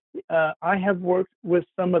stage, I have worked with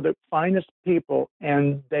some of the finest people,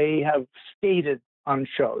 and they have skated on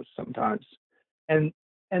shows sometimes. And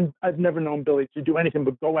I've never known Billy to do anything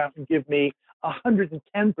but go out and give me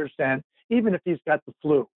 110%, even if he's got the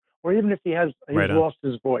flu, or even if he's lost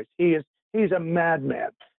his voice. He's a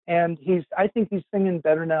madman, and I think he's singing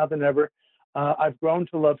better now than ever. I've grown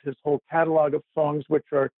to love his whole catalog of songs, which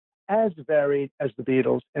are as varied as the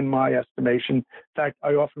Beatles, in my estimation. In fact,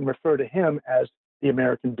 I often refer to him as the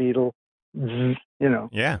American Beatle,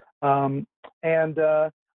 Yeah. And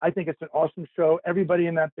I think it's an awesome show. Everybody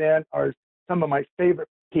in that band are some of my favorite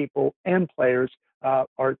people and players.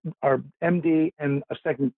 Our MD and a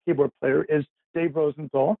second keyboard player is Dave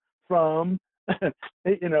Rosenthal from,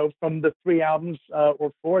 from the 3 albums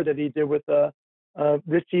or 4 that he did with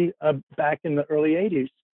Richie back in the early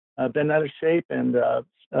 80s. Been Out of Shape and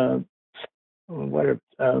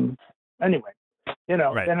anyway.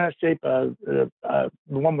 Right. Been Out of Shape, the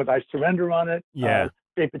one with I Surrender on it. Yeah.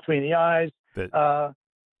 Shape Between the Eyes.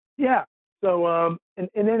 So in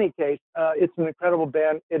any case, it's an incredible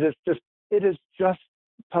band. It is just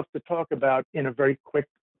tough to talk about in a very quick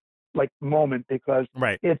moment because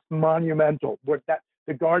it's monumental.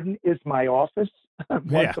 The Garden is my office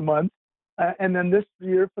once a month. And then this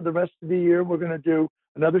year, for the rest of the year, we're going to do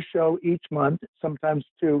another show each month, sometimes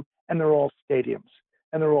 2, and they're all stadiums,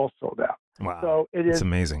 and they're all sold out. Wow. So it's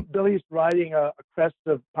amazing. Billy's riding a crest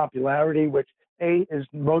of popularity, which is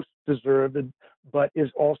most deserved, but is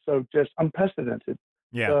also just unprecedented.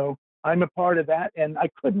 Yeah. So I'm a part of that, and I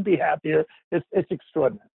couldn't be happier. It's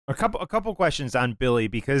extraordinary. A couple questions on Billy,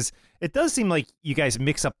 because it does seem like you guys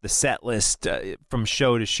mix up the set list from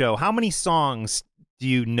show to show. How many songs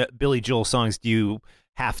Billy Joel songs do you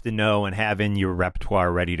have to know and have in your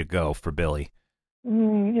repertoire ready to go for Billy?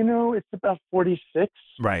 It's about 46.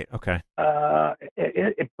 Right. Okay.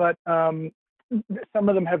 But some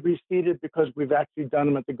of them have receded because we've actually done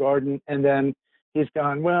them at the Garden, and then he's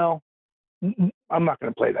gone, well, I'm not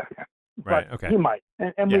going to play that again. Right. But okay. he might,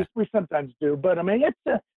 and we sometimes do. But I mean, it's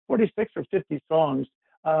 46 or 50 songs,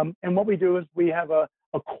 and what we do is we have a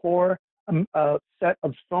core set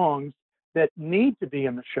of songs that need to be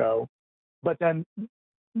in the show, but then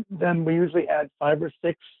we usually add 5 or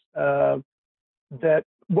 6 that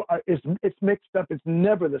it's mixed up. It's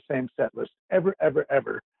never the same set list, ever.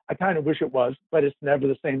 I kind of wish it was, but it's never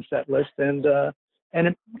the same set list, and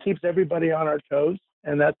it keeps everybody on our toes.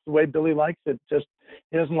 And that's the way Billy likes it. Just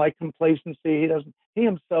he doesn't like complacency. He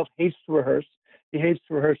himself hates to rehearse. He hates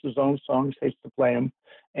to rehearse his own songs, hates to play them.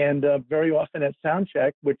 And very often at sound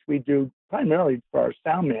check, which we do primarily for our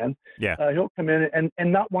sound man, he'll come in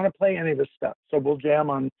and not want to play any of his stuff. So we'll jam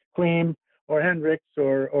on Cream or Hendrix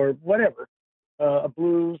or whatever, a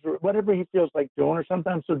blues or whatever he feels like doing. Or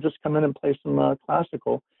sometimes he'll just come in and play some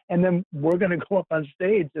classical. And then we're going to go up on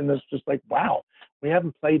stage, and it's just like, wow, we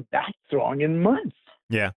haven't played that song in months.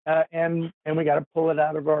 Yeah. And we got to pull it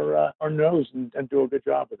out of our nose and do a good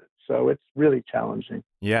job with it. So it's really challenging.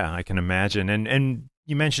 Yeah, I can imagine. And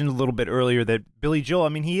you mentioned a little bit earlier that Billy Joel, I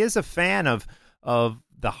mean, he is a fan of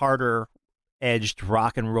the harder edged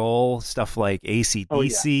rock and roll stuff like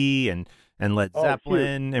AC/DC and Led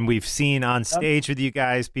Zeppelin. And we've seen on stage with you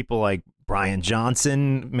guys people like Brian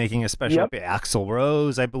Johnson making a special Axl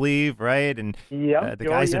Rose, I believe, right? And the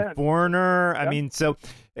guys in Foreigner. I mean, so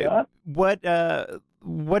what do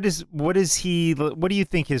you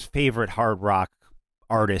think his favorite hard rock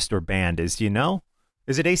artist or band is? Do you know?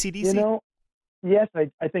 Is it AC/DC? Yes, I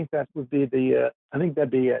think that would be I think that'd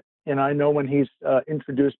be it. And I know when he's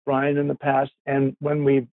introduced Brian in the past, and when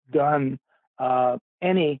we've done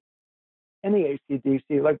any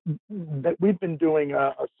AC/DC, like that, we've been doing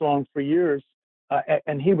a song for years,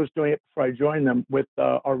 and he was doing it before I joined them with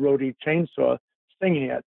our roadie Chainsaw singing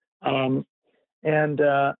it, and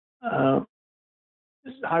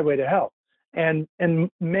Highway to Hell. And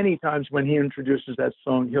many times when he introduces that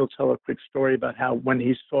song, he'll tell a quick story about how when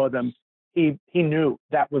he saw them, he knew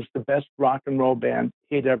that was the best rock and roll band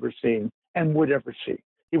he'd ever seen and would ever see.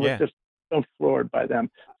 He was just so floored by them.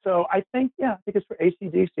 So I think it's for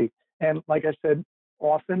AC/DC. And like I said,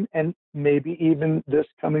 often, and maybe even this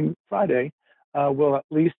coming Friday, we'll at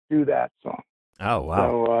least do that song. Oh, wow.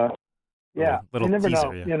 So, you never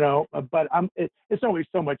teaser, know, but it's always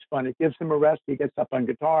so much fun. It gives him a rest. He gets up on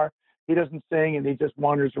guitar. He doesn't sing, and he just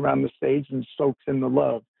wanders around the stage and soaks in the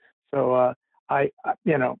love. So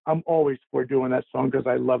I'm always for doing that song because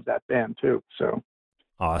I love that band too. So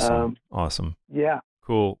awesome. Yeah.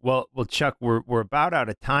 Cool. Well, Chuck, we're about out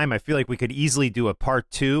of time. I feel like we could easily do a part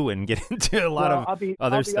 2 and get into a lot of other stuff.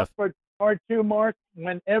 I'll be up for part 2, Mark,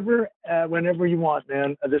 whenever you want,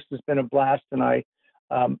 man. This has been a blast, and I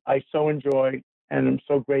so enjoy and I'm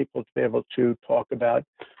so grateful to be able to talk about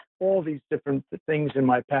all these different things in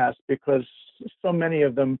my past, because so many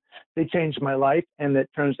of them, they changed my life, and it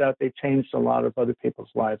turns out they changed a lot of other people's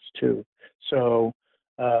lives too. So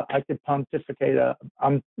I could pontificate.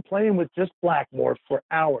 I'm playing with just Blackmore for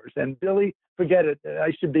hours, and Billy, forget it.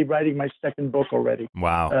 I should be writing my second book already.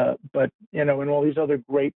 Wow. But and all these other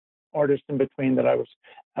great artists in between that I was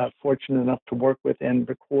fortunate enough to work with and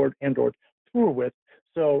record and/or tour with.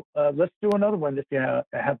 So let's do another one if you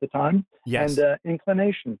have the time and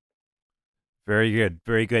inclination. Very good.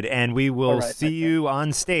 Very good. And we will see you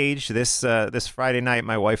on stage this Friday night.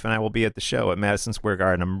 My wife and I will be at the show at Madison Square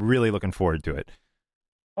Garden. I'm really looking forward to it.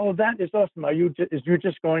 Oh, that is awesome. Are you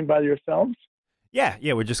just going by yourselves? Yeah,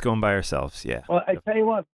 we're just going by ourselves. Yeah. Well, I tell you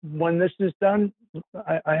what, when this is done,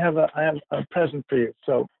 I have a present for you.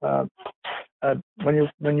 So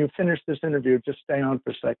when you finish this interview, just stay on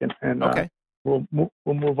for a second, and we'll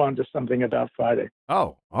move on to something about Friday.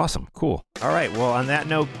 Oh, awesome, cool. All right. Well, on that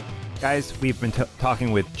note, guys, we've been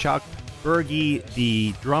talking with Chuck Burgi,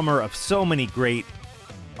 the drummer of so many great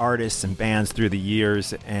artists and bands through the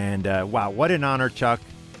years. And wow, what an honor, Chuck.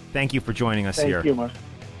 Thank you for joining us here. Thank you, Mark.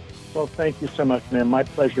 Well, thank you so much, man. My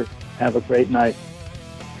pleasure. Have a great night.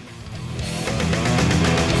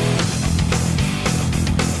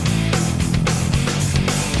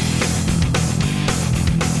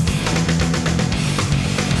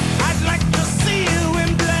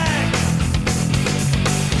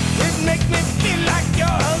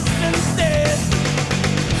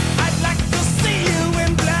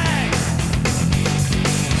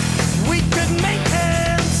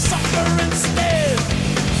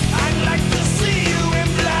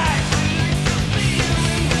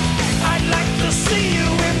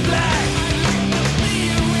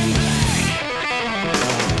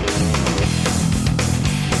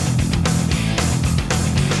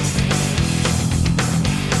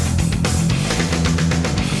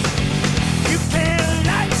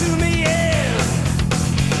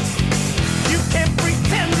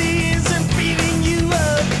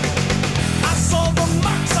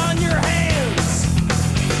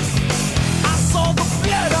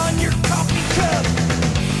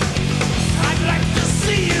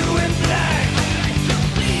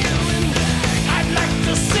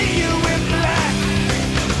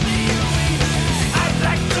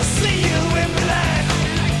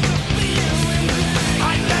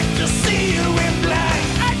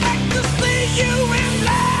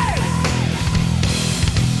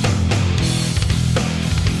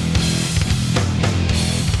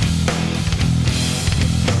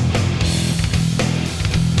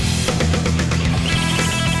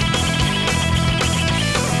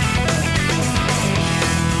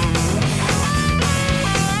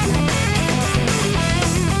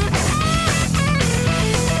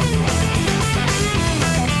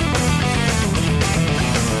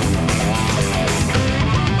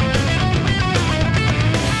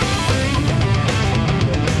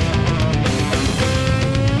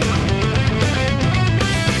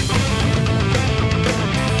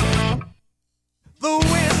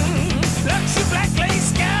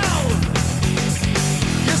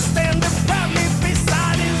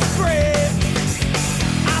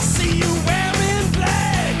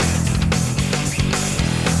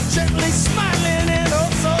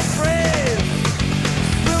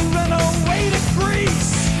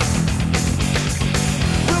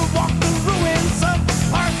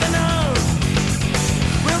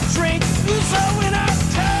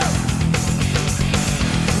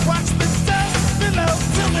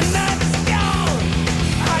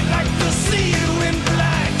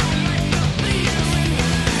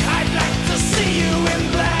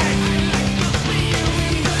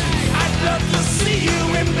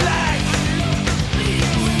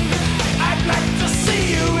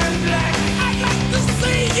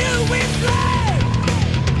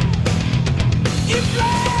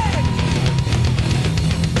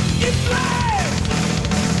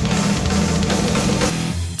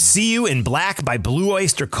 You in Black by Blue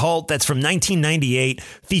Oyster Cult. That's from 1998,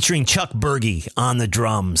 featuring Chuck Burgi on the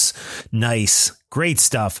drums. Nice. Great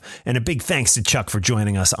stuff. And a big thanks to Chuck for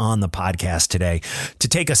joining us on the podcast today. To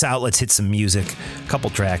take us out, let's hit some music. A couple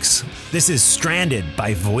tracks. This is Stranded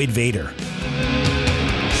by Void Vader.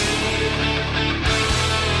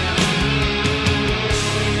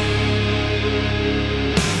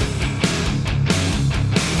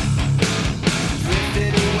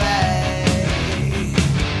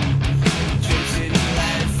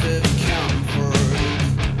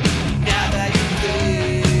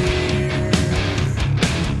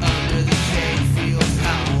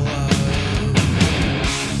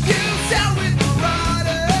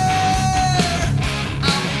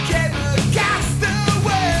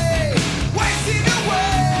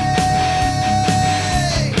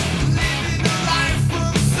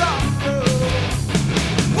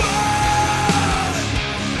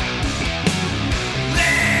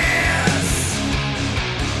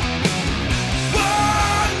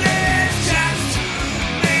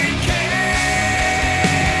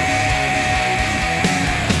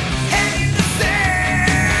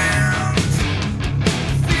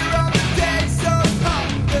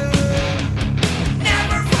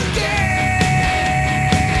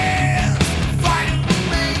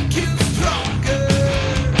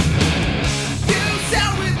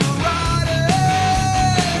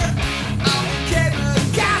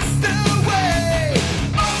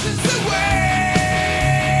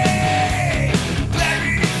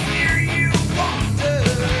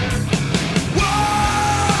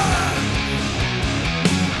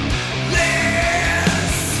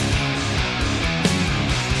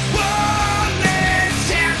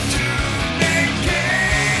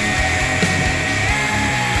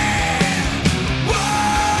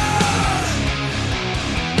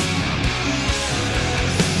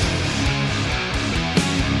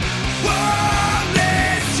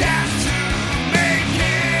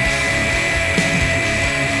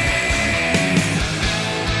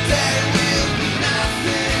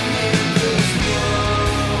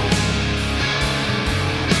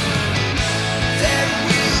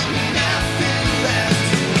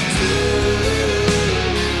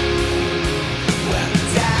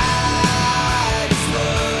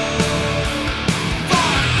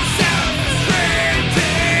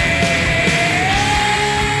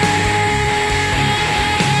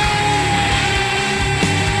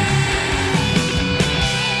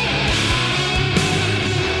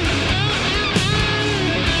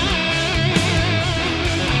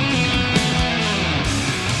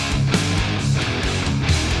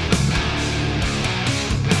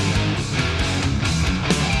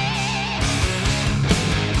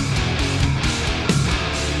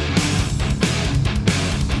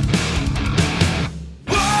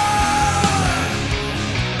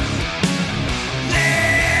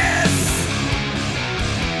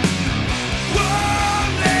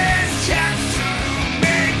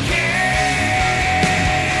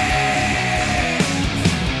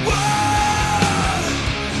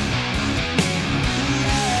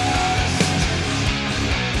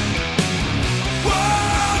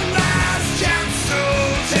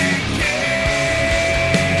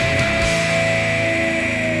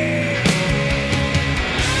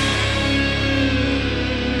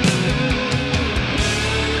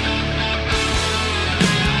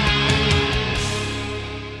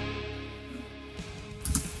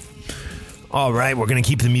 All right, we're going to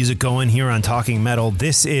keep the music going here on Talking Metal.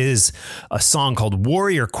 This is a song called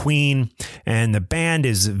Warrior Queen, and the band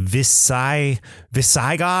is Visigoth.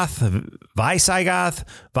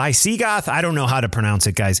 I don't know how to pronounce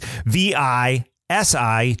it, guys. Visigoth,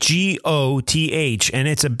 and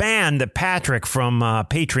it's a band that Patrick from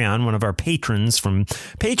Patreon, one of our patrons from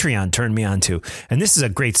Patreon, turned me on to. And this is a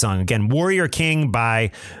great song. Again, Warrior King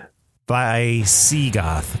by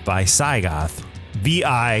Visigoth. Visigoth.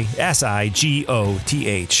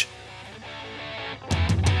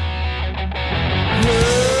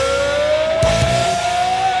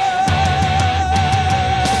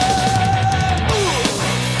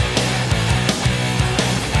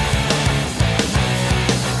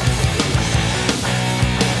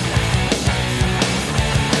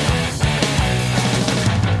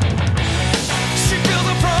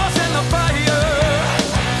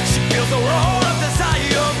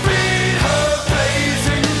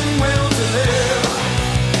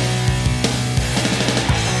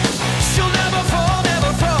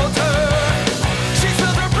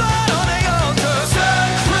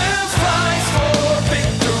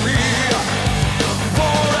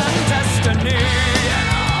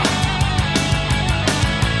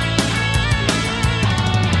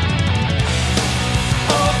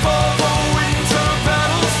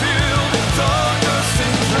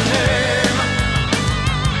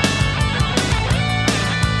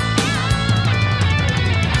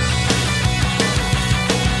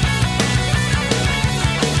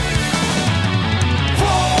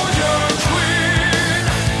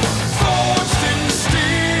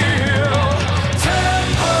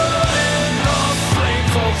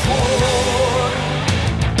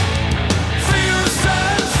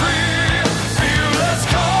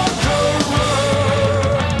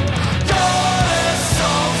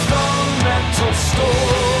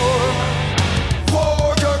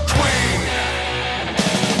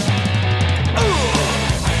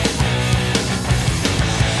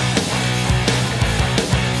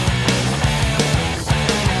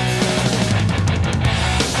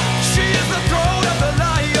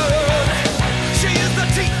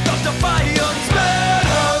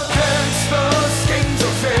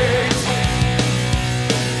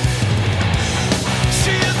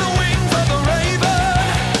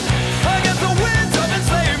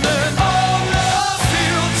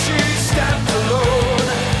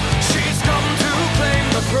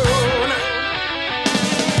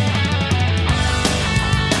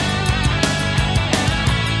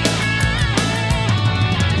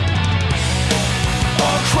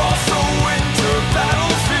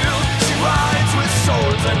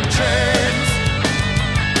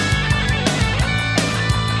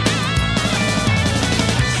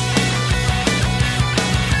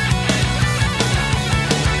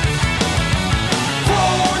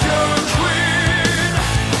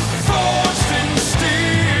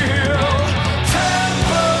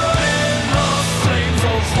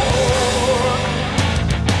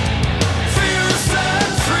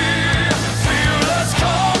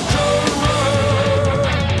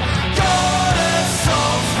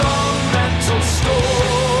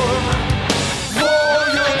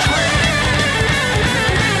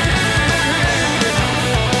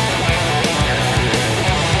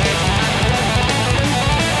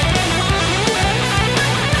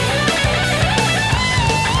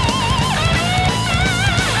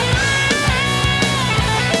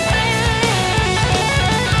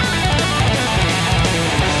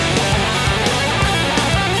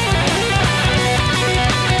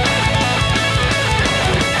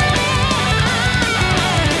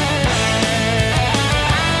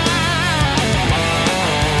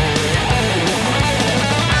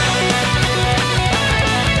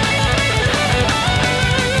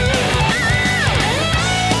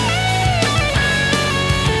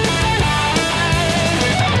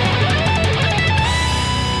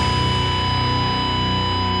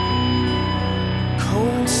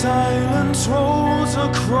 silence rolls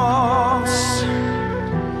across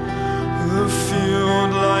the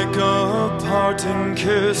field like a parting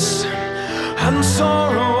kiss, and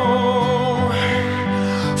sorrow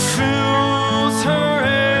fills her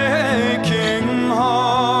aching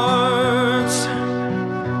heart.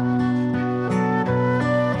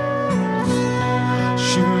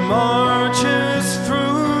 She marches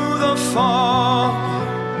through the fog,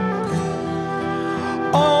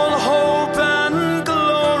 all hope and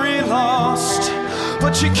glory lost,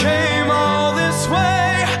 but she came all this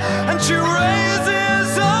way, and she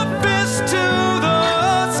raises a fist to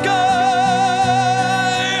the sky.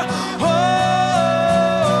 Oh,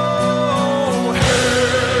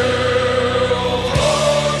 hail the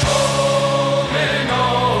coming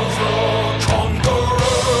of the conqueror.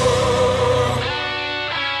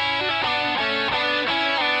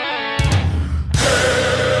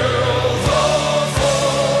 Hail the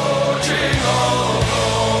forging of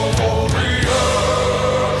a warrior.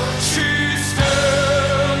 She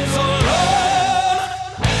stands alone.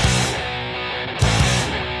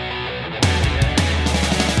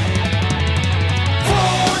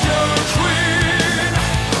 Warrior queen,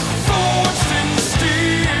 forged in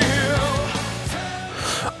steel.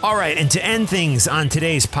 All right, and to end things on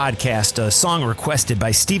today's podcast, a song requested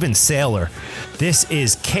by Steven Saylor. This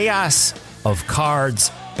is Chaos of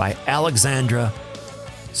Cards by Alexandra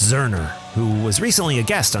Zerner, who was recently a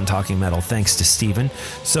guest on Talking Metal, thanks to Steven.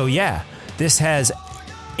 So yeah, this has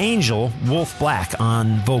Angel Wolf Black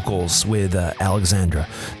on vocals with Alexandra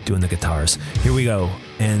doing the guitars. Here we go,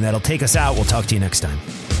 and that'll take us out. We'll talk to you next time.